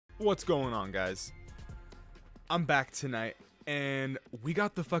What's going on, guys? I'm back tonight, and we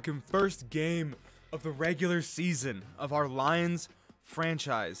got the fucking first game of the regular season of our Lions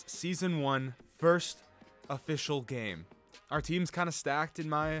franchise. Season 1, first official game. Our team's kind of stacked, in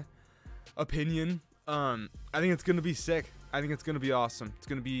my opinion. I think it's going to be sick. I think it's going to be awesome. It's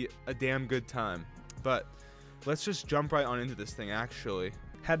going to be a damn good time. But let's just jump right on into this thing, actually.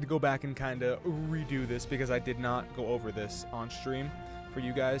 Had to go back and kind of redo this because I did not go over this on stream for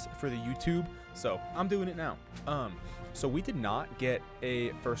you guys for the YouTube, so I'm doing it now. So we did not get a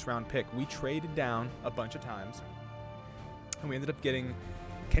first round pick. We traded down a bunch of times, and we ended up getting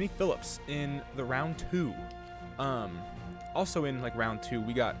Kenny Phillips in the round 2. Also in like round 2,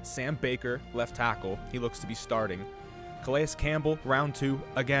 we got Sam Baker, left tackle. He looks to be starting. Calais Campbell, round 2,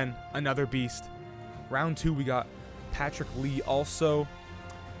 again another beast. Round 2, we got Patrick Lee. Also,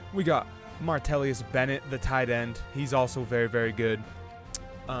 we got Martellus Bennett, the tight end. He's also very, very good.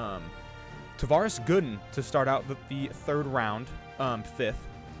 Tavares Gooden to start out the third round, 5th.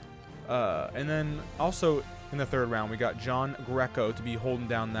 And then also in the third round, we got John Greco to be holding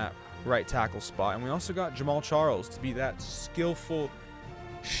down that right tackle spot. And we also got Jamal Charles to be that skillful,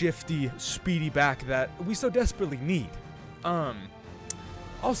 shifty, speedy back that we so desperately need.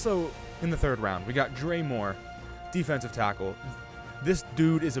 Also in the third round, we got Dre Moore, defensive tackle. This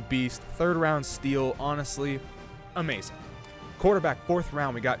dude is a beast. Third round steal, honestly, amazing. Quarterback, 4th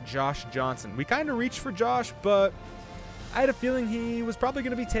round, we got Josh Johnson. We kind of reached for Josh, but I had a feeling he was probably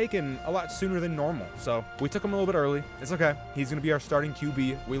going to be taken a lot sooner than normal. So we took him a little bit early. It's okay. He's going to be our starting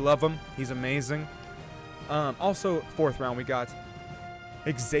QB. We love him. He's amazing. Also, 4th round, we got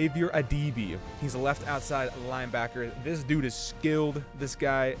Xavier Adibi. He's a left outside linebacker. This dude is skilled. This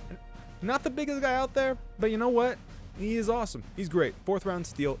guy, not the biggest guy out there, but you know what? He is awesome. He's great. 4th round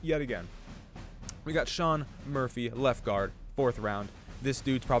steal yet again. We got Sal Murphy, left guard. 4th round. This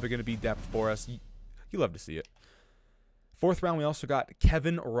dude's probably going to be depth for us. You love to see it. 4th round, we also got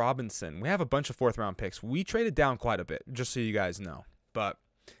Kevin Robinson. We have a bunch of 4th round picks. We traded down quite a bit, just so you guys know. But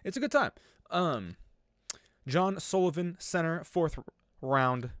it's a good time. John Sullivan, center, 4th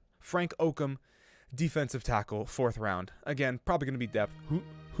round. Frank Oakham, defensive tackle, 4th round. Again, probably going to be depth.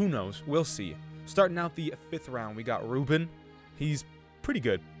 Who knows? We'll see. Starting out the 5th round, we got Ruben. He's pretty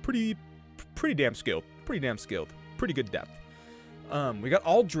good. Pretty damn skilled. Pretty good depth. We got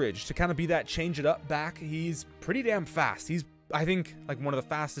Aldridge to kind of be that change it up back. He's pretty damn fast. He's, I think, like one of the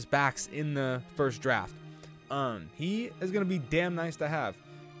fastest backs in the first draft. He is going to be damn nice to have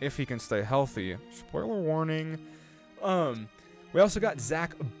if he can stay healthy. Spoiler warning. We also got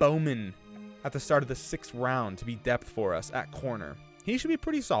Zach Bowman at the start of the 6th round to be depth for us at corner. He should be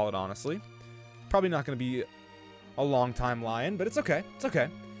pretty solid, honestly. Probably not going to be a long-time Lion, but it's okay. It's okay.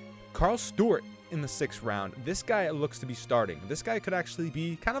 Carl Stewart in the 6th round. This guy looks to be starting. This guy could actually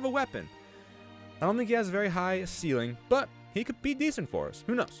be kind of a weapon. I don't think he has a very high ceiling, but he could be decent for us.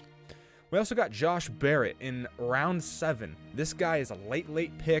 Who knows? We also got Josh Barrett in round 7. This guy is a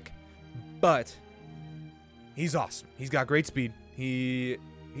late pick, but he's awesome. He's got great speed.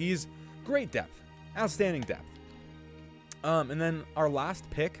 He's great depth. Outstanding depth. And then our last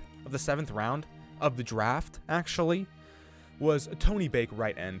pick of the 7th round of the draft, actually, was Tony Bake,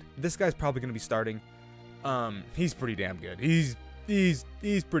 right end. This guy's probably going to be starting. He's pretty damn good. He's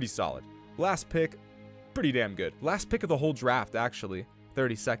pretty solid. Last pick, pretty damn good. Last pick of the whole draft, actually,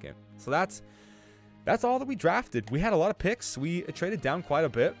 32nd. So that's all that we drafted. We had a lot of picks. We traded down quite a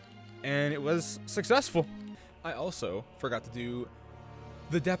bit, and it was successful. I also forgot to do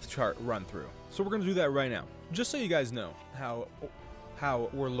the depth chart run through, so we're going to do that right now, just so you guys know how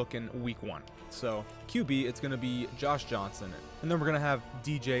we're looking week 1. So QB, it's going to be Josh Johnson, and then we're going to have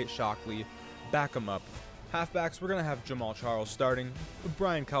DJ Shockley back him up. Halfbacks, we're going to have Jamal Charles starting,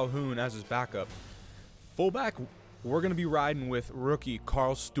 Brian Calhoun as his backup. Fullback, we're going to be riding with rookie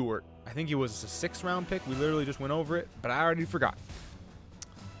Carl Stewart. I think he was a 6th round pick. We literally just went over it, but I already forgot.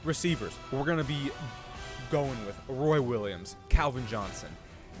 Receivers, we're going to be going with Roy Williams, Calvin Johnson,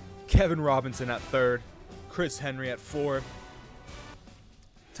 Kevin Robinson at 3rd, Chris Henry at 4th.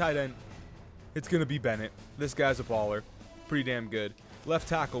 Tight end, it's going to be Bennett. This guy's a baller. Pretty damn good. Left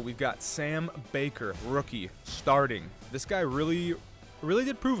tackle, we've got Sam Baker, rookie, starting. This guy really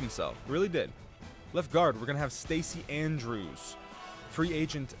did prove himself. Really did. Left guard, we're going to have Stacy Andrews, free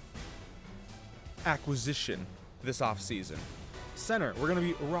agent acquisition this offseason. Center, we're going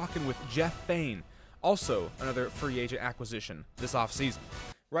to be rocking with Jeff Fain, also another free agent acquisition this offseason.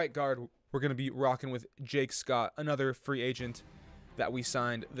 Right guard, we're going to be rocking with Jake Scott, another free agent that we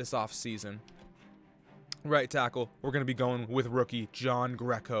signed this offseason. Right tackle, we're going to be going with rookie John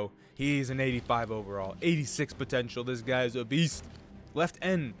Greco. He's an 85 overall, 86 potential. This guy's a beast. Left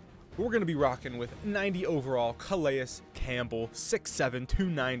end, we're going to be rocking with 90 overall Calais Campbell, 6'7",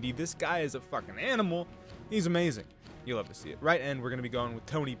 290. This guy is a fucking animal. He's amazing. You'll love to see it. Right end, we're going to be going with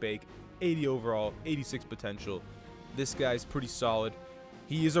Tony Bake, 80 overall, 86 potential. This guy's pretty solid.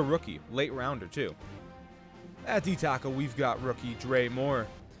 He is a rookie, late rounder too. At D-tackle, we've got rookie Dre Moore.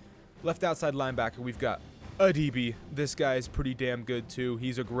 Left outside linebacker, we've got Adibi. This guy is pretty damn good too.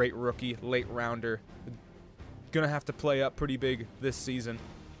 He's a great rookie, late rounder. Gonna have to play up pretty big this season.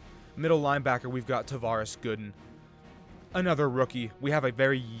 Middle linebacker, we've got Tavares Gooden. Another rookie. We have a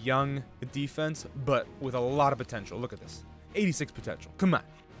very young defense, but with a lot of potential. Look at this. 86 potential. Come on.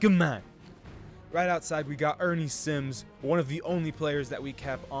 Come on. Right outside, we got Ernie Sims, one of the only players that we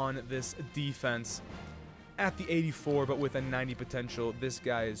kept on this defense. At the 84, but with a 90 potential. This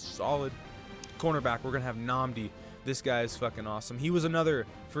guy is solid. Cornerback, we're going to have Namdi. This guy is fucking awesome. He was another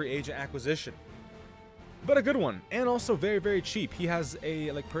free agent acquisition, but a good one, and also very, very cheap. He has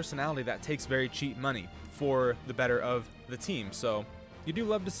a personality that takes very cheap money for the better of the team, so you do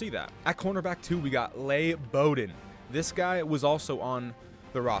love to see that. At cornerback 2, we got Leigh Bowden. This guy was also on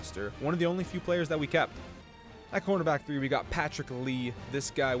the roster, one of the only few players that we kept. At cornerback 3, we got Patrick Lee.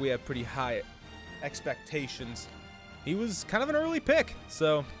 This guy, we have pretty high expectations. He was kind of an early pick,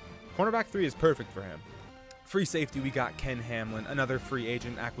 so cornerback 3 is perfect for him. Free safety, we got Ken Hamlin, another free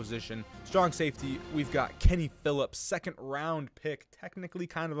agent acquisition. Strong safety, we've got Kenny Phillips, second round pick, technically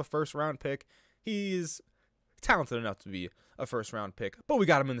kind of a first round pick. He's talented enough to be a first round pick, but we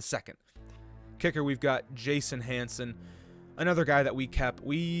got him in the second. Kicker, we've got Jason Hanson, another guy that we kept.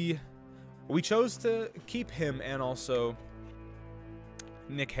 We chose to keep him, and also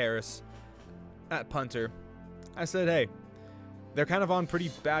Nick Harris. At punter, I said, hey, they're kind of on pretty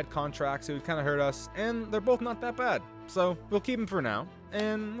bad contracts. It would kind of hurt us, and they're both not that bad. So we'll keep them for now,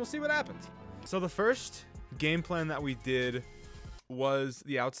 and we'll see what happens. So the first game plan that we did was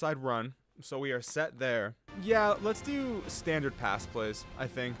the outside run. So we are set there. Yeah, let's do standard pass plays, I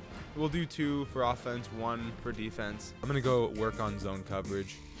think. We'll do 2 for offense, 1 for defense. I'm going to go work on zone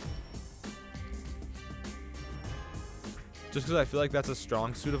coverage, just because I feel like that's a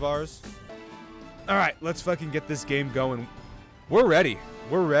strong suit of ours. All right, let's fucking get this game going. We're ready.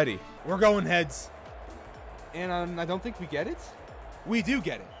 We're ready. We're going heads. And I don't think we get it. We do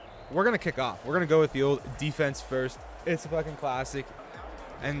get it. We're going to kick off. We're going to go with the old defense first. It's a fucking classic.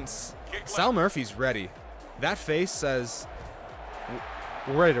 And Sal Murphy's ready. That face says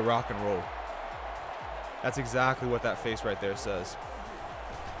we're ready to rock and roll. That's exactly what that face right there says.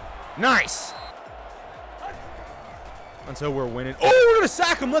 Nice. Until we're winning. Oh, we're going to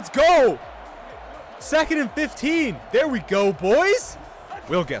sack him. Let's go. 2nd and 15. There we go, boys.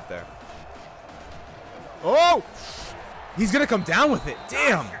 We'll get there. Oh, he's going to come down with it.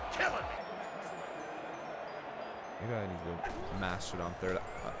 Damn. Maybe I need to go mastered on third.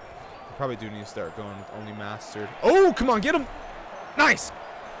 I probably do need to start going with only mastered. Oh, come on, get him. Nice.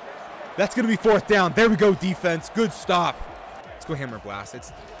 That's going to be 4th down. There we go, defense. Good stop. Let's go hammer blast.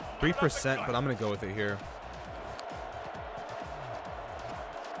 It's 3%, but I'm going to go with it here.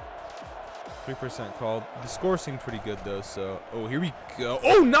 3% called. The score seemed pretty good, though, so... Oh, here we go.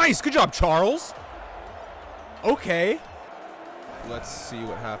 Oh, nice. Good job, Charles. Okay. Let's see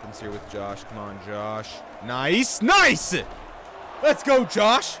what happens here with Josh. Come on, Josh. Nice. Nice. Let's go,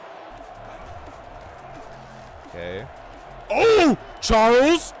 Josh. Okay. Oh,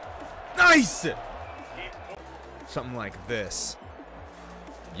 Charles. Nice. Something like this.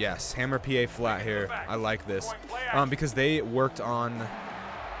 Yes, hammer PA flat here. I like this. Because they worked on...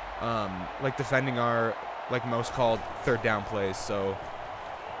 like defending our most called 3rd down plays, so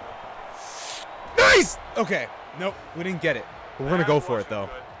nice. Okay, nope, we didn't get it, but we're gonna go for it though.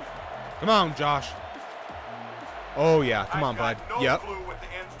 Come on, Josh. Oh yeah, come on, bud. Yep.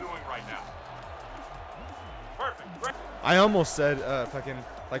 I almost said fucking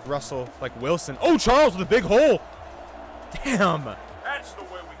Russell, Wilson. Oh, Charles with a big hole. Damn. That's the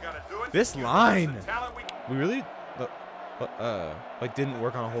way we gotta do it. This line, we really didn't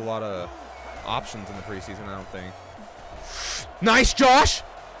work on a whole lot of options in the preseason, I don't think. Nice, Josh.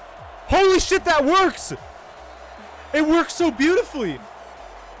 Holy shit, that works. It works so beautifully.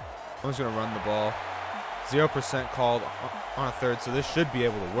 I'm just gonna run the ball. 0% called on a 3rd, so this should be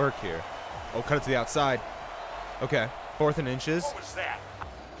able to work here. Oh, cut it to the outside. Okay, 4th and inches. What was that?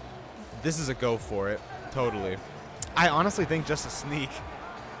 This is a go for it, totally. I honestly think just a sneak.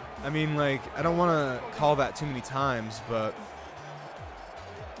 I mean, I don't want to call that too many times, but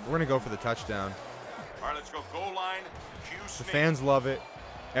we're going to go for the touchdown. All right, let's go goal line. The fans love it.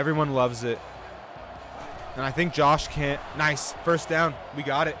 Everyone loves it. And I think Josh can't. Nice. 1st down. We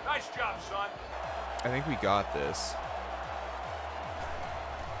got it. Nice job, son. I think we got this.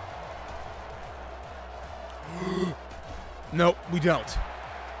 Nope, we don't.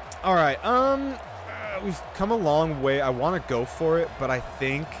 All right. We've come a long way. I want to go for it, but I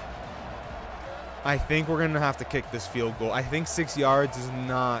think we're gonna have to kick this field goal. I think 6 yards is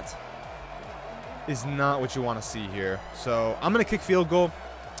not what you want to see here. So I'm gonna kick field goal.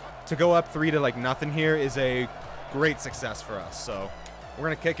 To go up 3 to like nothing here is a great success for us. So we're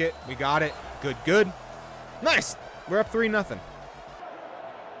gonna kick it. We got it. Good, good. Nice. We're up 3-0.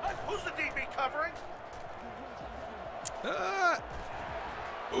 Who's the DB covering?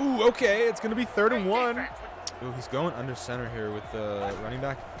 Ooh, okay. It's gonna be 3rd and 1. Ooh, he's going under center here with the running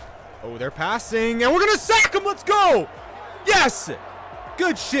back. Oh, they're passing, and we're gonna sack him. Let's go. Yes.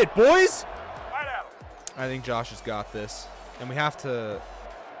 Good shit, boys. I think Josh has got this, and we have to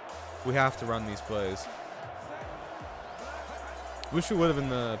run these plays. Wish we would have in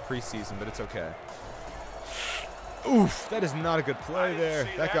the preseason, but it's okay. Oof, that is not a good play there.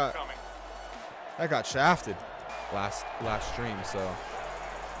 That got shafted last stream, so.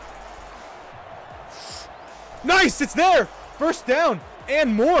 Nice, it's there. 1st down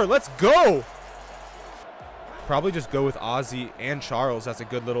and more. Let's go. Probably just go with Ozzy and Charles. That's a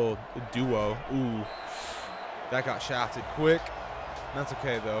good little duo. Ooh, that got shafted quick. That's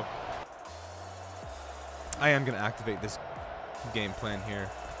okay though. I am gonna activate this game plan here.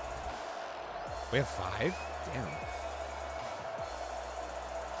 We have 5? Damn.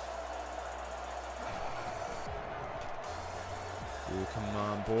 Ooh, come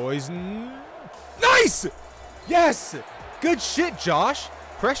on, boys. Nice! Yes! Good shit, Josh.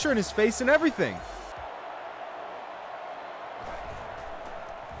 Pressure in his face and everything.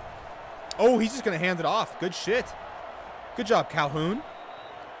 Oh, he's just gonna hand it off. Good shit. Good job, Calhoun.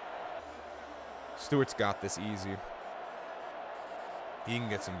 Stewart's got this easy. He can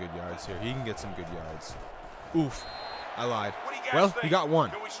get some good yards here. He can get some good yards. Oof. I lied. Well, he got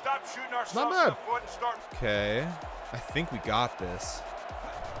 1. Not bad. Okay. I think we got this.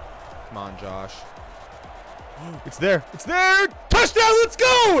 Come on, Josh. It's there. It's there. Touchdown. Let's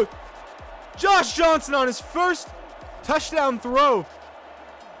go. Josh Johnson on his first touchdown throw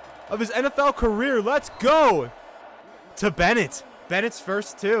of his NFL career. Let's go. To Bennett. Bennett's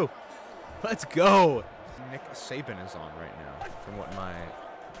first too. Let's go. Nick Saban is on right now, from what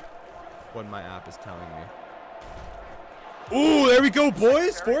my app is telling me. Ooh, there we go,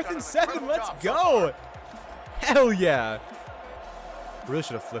 boys. 4th and 7. Let's go. Hell yeah. Really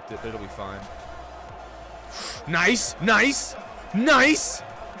should have flipped it, but it'll be fine. Nice, nice, nice.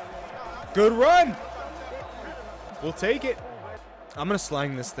 Good run. We'll take it. I'm gonna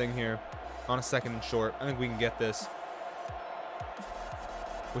slang this thing here on a 2nd and short. I think we can get this.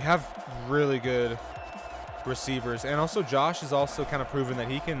 We have really good receivers, and also Josh has also kind of proven that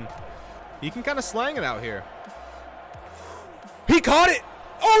he can kind of slang it out here. He caught it.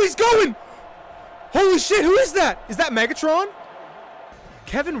 Oh, he's going. Holy shit, who is that? Is that Megatron?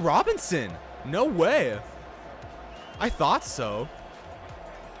 Kevin Robinson. No way. I thought so.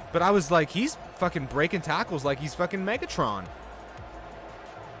 But I was like, he's fucking breaking tackles like he's fucking Megatron.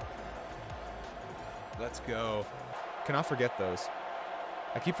 Let's go. Cannot forget those.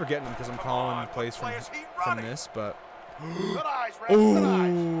 I keep forgetting them because I'm calling plays from this, but.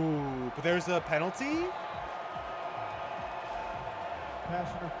 Ooh, but there's a penalty. Pass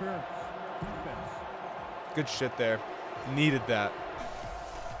interference. Defense. Good shit there. Needed that.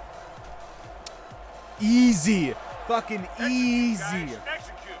 Easy. Fucking easy.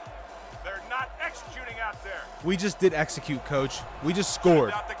 Execute. They're not executing out there. We just did execute, coach. We just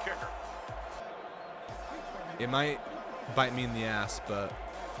scored. Out the kicker. It might bite me in the ass, but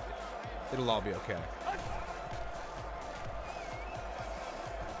it'll all be okay.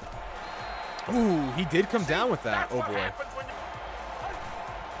 Ooh, he did come down with that. Oh boy.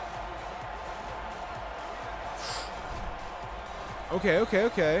 Okay, okay,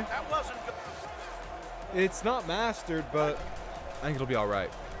 okay. That wasn't good. It's not mastered, but I think it'll be all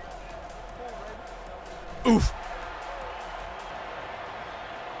right. Oof.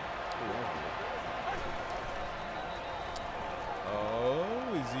 Oh,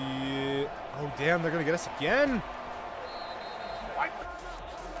 is he? Oh, damn, they're going to get us again.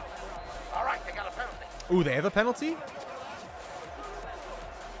 All right, they got a penalty. Ooh, they have a penalty?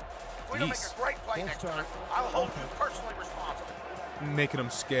 We don't make a great play next time. I'll hold you personally responsible. Making them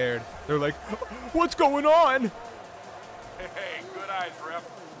scared. They're like, what's going on? Hey, good eyes, ref.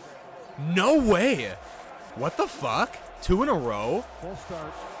 No way. What the fuck? 2 in a row? Full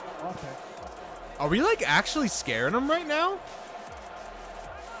start. Offense. Are we like actually scaring them right now?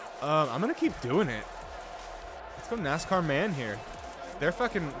 I'm gonna keep doing it. Let's go NASCAR man here. They're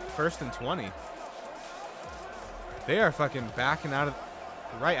fucking 1st and 20. They are fucking backing out of,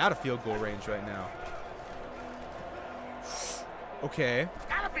 right out of field goal range right now. Okay. It's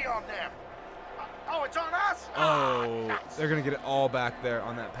gotta be on them. Oh, it's on us? Oh, they're going to get it all back there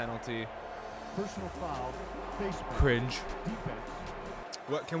on that penalty. Personal foul. Face mask. Cringe. Defense.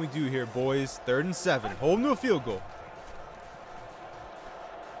 What can we do here, boys? 3rd and 7. Hold them to a field goal.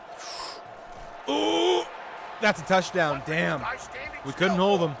 Ooh, that's a touchdown. Damn. We couldn't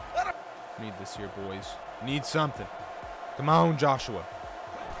hold them. Need this here, boys. Need something. Come on, Joshua.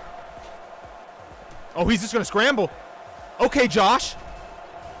 Oh, he's just going to scramble. Okay, Josh.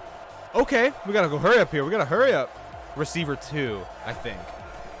 Okay, we got to go hurry up here. We got to hurry up. Receiver 2, I think.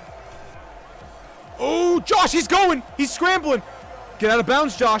 Oh, Josh, he's going. He's scrambling. Get out of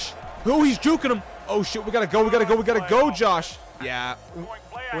bounds, Josh. Oh, he's juking him. Oh, shit, we got to go. We got to go. We got to go, Josh. Yeah,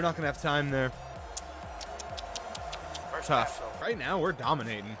 we're not going to have time there. Tough. Right now, we're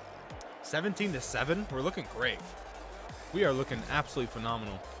dominating. 17-7. We're looking great. We are looking absolutely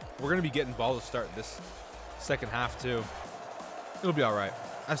phenomenal. We're going to be getting ball to start this second half, too. It'll be all right.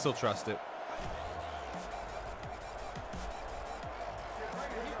 I still trust it.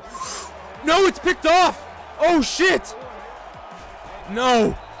 No, it's picked off. Oh, shit.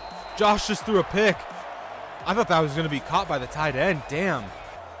 No. Josh just threw a pick. I thought that was going to be caught by the tight end. Damn.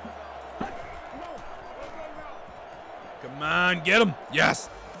 Come on, get him. Yes.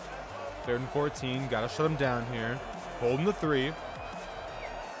 3rd and 14. Got to shut him down here. Holding the 3.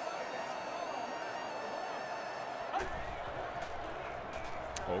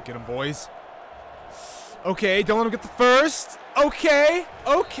 Oh, get him, boys. Okay, don't let him get the first. Okay,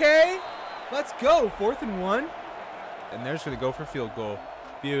 okay. Let's go. 4th and 1. And they're just going to go for field goal.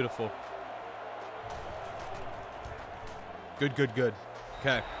 Beautiful. Good, good, good.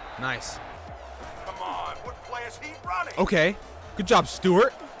 Okay, nice. Come on, what play is he running? Okay, good job,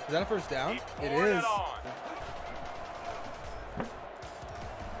 Stewart. Is that a first down? It is.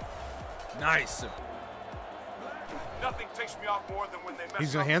 Nice. Nothing takes me off more than when they mess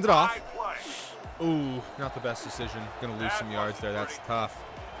He's going up to hand it off. my play. Ooh, not the best decision. Going to lose some yards there. That's tough.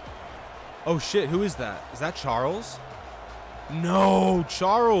 Oh, shit. Who is that? Is that Charles? No,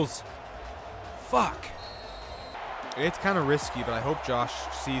 Charles. Fuck. It's kind of risky, but I hope Josh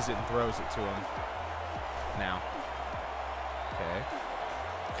sees it and throws it to him. Now. Okay.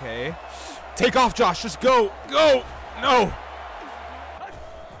 Okay. Take off, Josh. Just go. Go. No.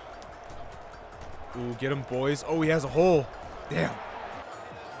 Ooh, get him, boys. Oh, he has a hole. Damn.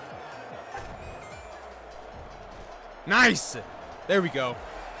 Nice. There we go.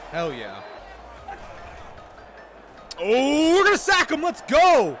 Hell yeah. Oh, we're going to sack him. Let's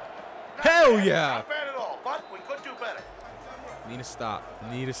go. Hell yeah. Not bad at all, but we could do better. Need to stop.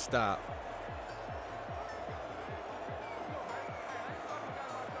 Need to stop.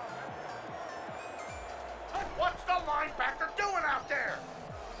 What's the linebacker doing out there?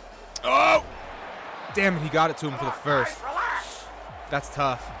 Oh! Damn it, he got it to him for the first. Guys, relax. That's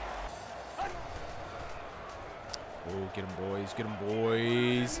tough. Oh, get him, boys. Get him,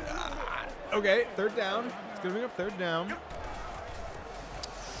 boys. Ah, okay, 3rd down. It's going to bring up 3rd down.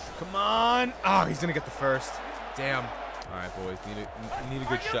 Come on. Oh, he's going to get the first. Damn. All right, boys. Need a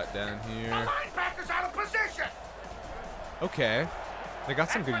good shutdown The here. linebacker's out of position. Okay. They got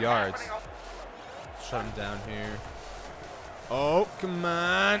some good yards. Shut him down here. Oh, come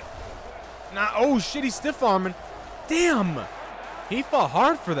on. Nah, oh, shit, he's stiff-arming. Damn. He fought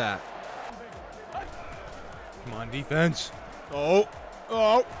hard for that. Come on, defense. Oh,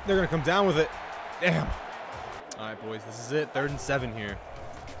 oh, they're going to come down with it. Damn. All right, boys, this is it. 3rd and 7 here.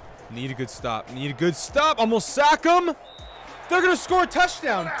 Need a good stop. Need a good stop. Almost sack them. They're going to score a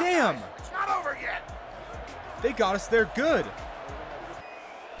touchdown. Damn. It's not over yet. They got us there good.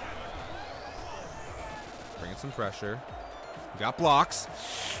 Bringing some pressure. We got blocks.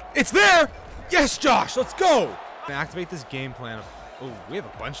 It's there. Yes, Josh. Let's go. Activate this game plan. Oh, we have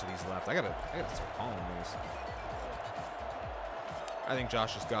a bunch of these left. I gotta start calling these. I think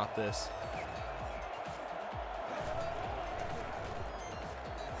Josh has got this.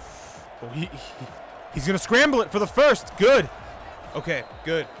 Oh, he's gonna scramble it for the first. Good. Okay,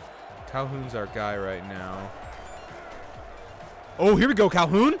 good. Calhoun's our guy right now. Oh, here we go,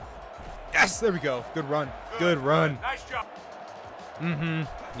 Calhoun. Yes, there we go. Good run. Good run. Nice job. Mm-hmm.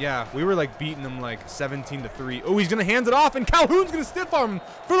 Yeah, we were like beating them like 17-3. Oh, he's gonna hand it off, and Calhoun's gonna stiff arm him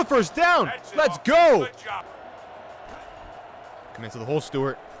for the first down. Let's go. Good job. Come into the hole,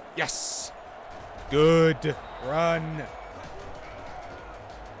 Stewart. Yes. Good run.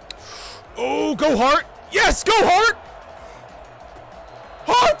 Oh, go Hart. Yes, go Hart.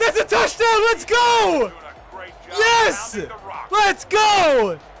 Hart, that's a touchdown. Let's go. Doing a great job Yes. pounding the rock. Let's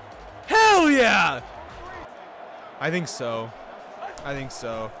go. Hell yeah. I think so. I think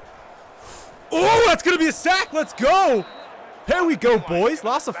so. Oh, that's going to be a sack. Let's go. There we go, boys.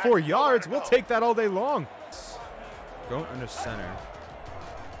 Loss of 4 yards. We'll take that all day long. Going under center.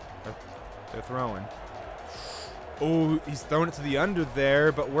 They're throwing. Oh, he's throwing it to the under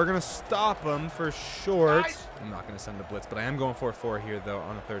there, but we're going to stop him for short. I'm not going to send the blitz, but I am going for a 4 here, though,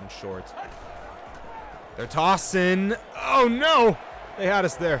 on a 3rd and short. They're tossing. Oh, no. They had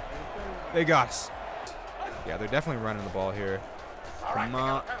us there. They got us. Yeah, they're definitely running the ball here. Come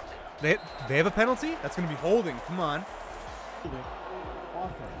on. They have a penalty? That's going to be holding. Come on.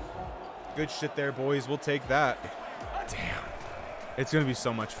 Good shit there, boys. We'll take that. Damn. It's going to be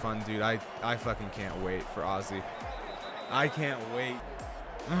so much fun, dude. I fucking can't wait for Ozzy. I can't wait.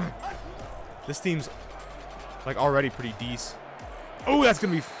 This team's like already pretty decent. Oh, that's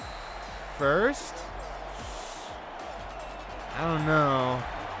going to be first. I don't know.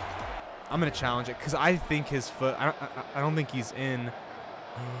 I'm going to challenge it because I think his foot, I don't think he's in.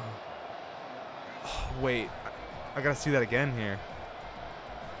 Oh, wait. I got to see that again here.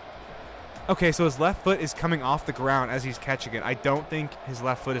 Okay, so his left foot is coming off the ground as he's catching it. I don't think his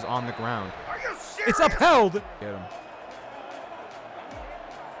left foot is on the ground. Are you serious? It's upheld. Get him.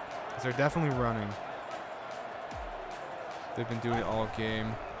 They're definitely running. They've been doing it all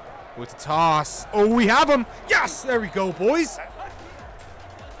game. With the toss. Oh, we have him. Yes, there we go, boys.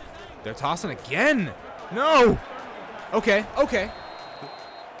 They're tossing again. No. Okay, okay.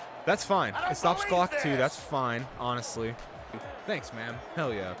 That's fine. It stops clock too. That's fine, honestly. Thanks, man.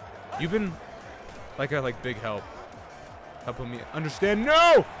 Hell yeah. You've been like a big help. Helping me understand.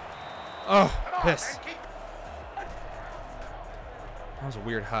 No! Oh, piss. That was a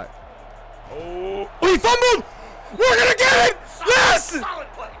weird hut. Oh, he fumbled! We're gonna get it! Yes!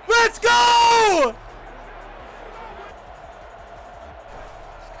 Let's go!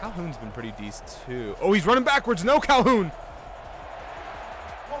 Calhoun's been pretty decent too. Oh, he's running backwards. No, Calhoun.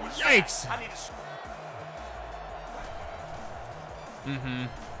 Yikes.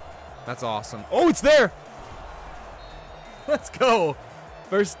 That's awesome. Oh, it's there. Let's go.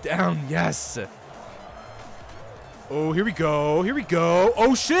 First down. Yes. Oh, here we go. Here we go.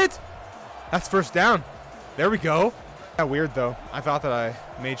 Oh, shit. That's first down. There we go. Yeah, weird, though. I thought that I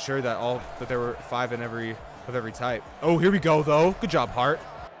made sure that there were 5 in every type. Oh, here we go, though. Good job, Hart.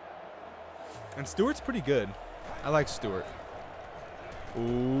 And Stewart's pretty good. I like Stewart.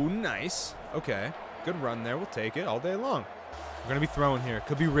 Ooh, nice. Okay. Good run there. We'll take it all day long. We're going to be throwing here.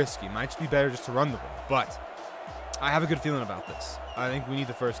 Could be risky. Might just be better just to run the ball. But I have a good feeling about this. I think we need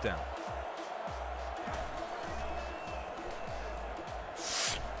the first down.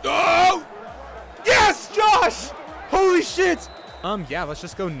 Oh! Yes, Josh! Holy shit! Yeah, let's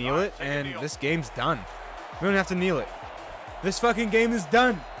just go kneel it, and this game's done. We don't have to kneel it. This fucking game is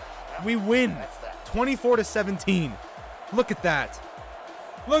done. We win. 24-17. Look at that.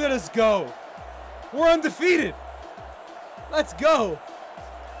 Look at us go. We're undefeated. Let's go.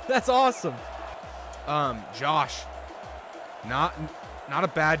 That's awesome. Josh, not a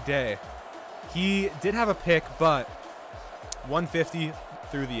bad day. He did have a pick, but 150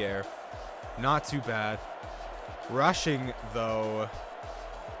 through the air. Not too bad. Rushing, though.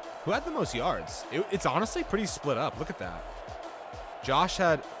 Who had the most yards? It's honestly pretty split up. Look at that. Josh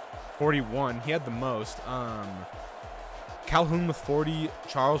had 41. He had the most. Calhoun with 40.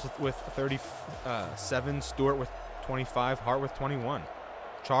 Charles with 37. Stewart with 25. Hart with 21.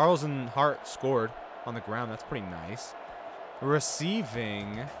 Charles and Hart scored on the ground. That's pretty nice.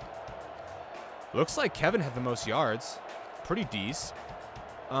 Receiving. Looks like Kevin had the most yards. Pretty decent.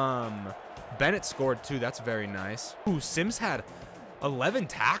 Bennett scored too. That's very nice. Ooh, Sims had 11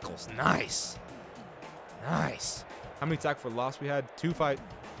 tackles. Nice. Nice. How many tackles for loss we had? 2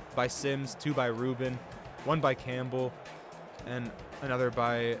 by Sims, 2 by Ruben, 1 by Campbell, and another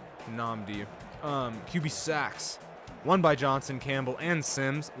by Namdi. QB sacks. 1 by Johnson, Campbell, and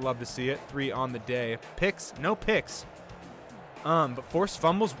Sims. Love to see it. 3 on the day. Picks, no picks. But forced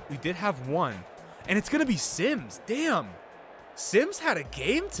fumbles, we did have 1. And it's going to be Sims. Damn. Sims had a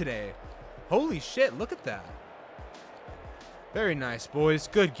game today. Holy shit, look at that. Very nice, boys.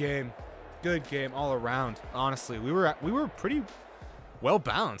 Good game. Good game all around. Honestly, we were pretty well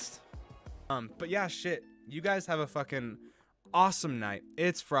balanced. But yeah, shit. You guys have a fucking awesome night.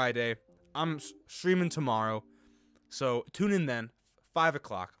 It's Friday. I'm streaming tomorrow. So tune in then. 5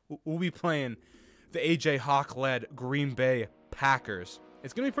 o'clock. We'll be playing the AJ Hawk-led Green Bay Packers.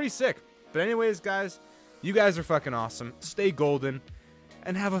 It's going to be pretty sick. But anyways, guys, you guys are fucking awesome. Stay golden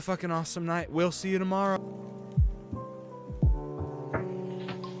and have a fucking awesome night. We'll see you tomorrow.